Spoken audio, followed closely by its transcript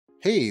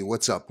Hey,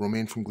 what's up?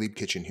 Romain from Glebe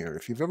Kitchen here.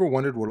 If you've ever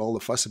wondered what all the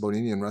fuss about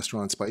Indian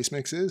restaurant spice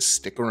mix is,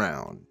 stick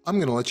around. I'm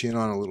gonna let you in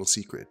on a little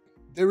secret.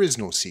 There is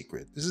no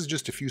secret. This is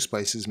just a few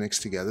spices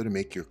mixed together to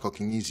make your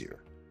cooking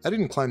easier. I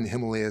didn't climb the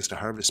Himalayas to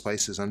harvest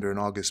spices under an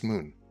August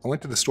moon. I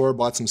went to the store,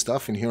 bought some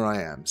stuff, and here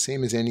I am,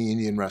 same as any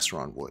Indian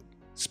restaurant would.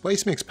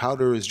 Spice mix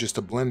powder is just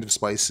a blend of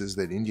spices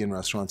that Indian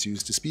restaurants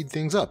use to speed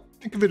things up.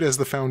 Think of it as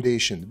the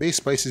foundation, the base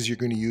spices you're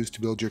going to use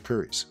to build your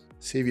curries.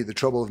 Save you the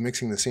trouble of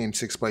mixing the same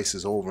 6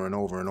 spices over and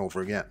over and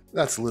over again.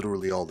 That's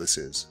literally all this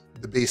is.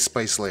 The base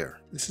spice layer.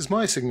 This is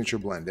my signature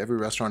blend. Every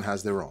restaurant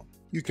has their own.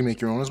 You can make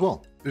your own as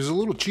well. There's a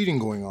little cheating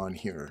going on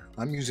here.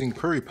 I'm using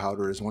curry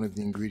powder as one of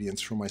the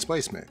ingredients for my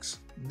spice mix.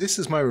 This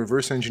is my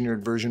reverse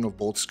engineered version of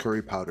Bolt's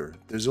curry powder.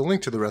 There's a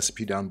link to the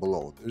recipe down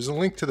below. There's a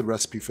link to the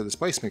recipe for the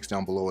spice mix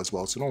down below as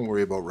well, so don't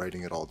worry about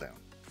writing it all down.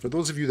 For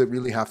those of you that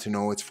really have to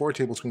know, it's 4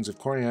 tablespoons of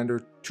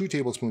coriander, 2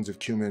 tablespoons of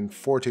cumin,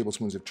 4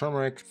 tablespoons of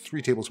turmeric,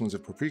 3 tablespoons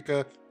of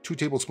paprika, 2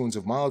 tablespoons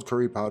of mild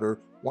curry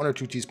powder, 1 or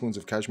 2 teaspoons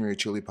of Kashmiri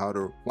chili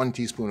powder, 1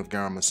 teaspoon of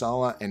garam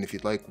masala, and if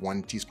you'd like,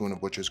 1 teaspoon of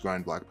butcher's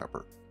grind black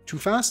pepper. Too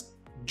fast?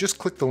 Just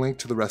click the link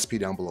to the recipe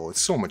down below. It's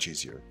so much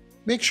easier.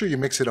 Make sure you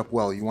mix it up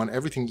well. You want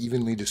everything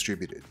evenly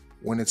distributed.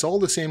 When it's all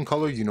the same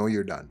color, you know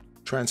you're done.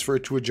 Transfer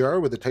it to a jar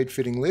with a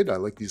tight-fitting lid. I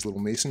like these little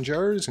mason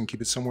jars, and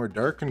keep it somewhere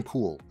dark and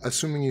cool.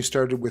 Assuming you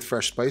started with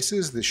fresh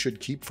spices, this should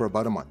keep for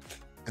about a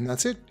month. And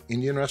that's it,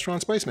 Indian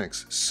restaurant spice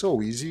mix.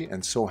 So easy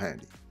and so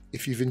handy.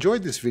 If you've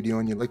enjoyed this video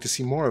and you'd like to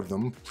see more of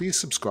them, please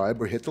subscribe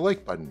or hit the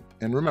like button.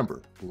 And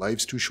remember,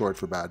 life's too short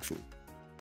for bad food.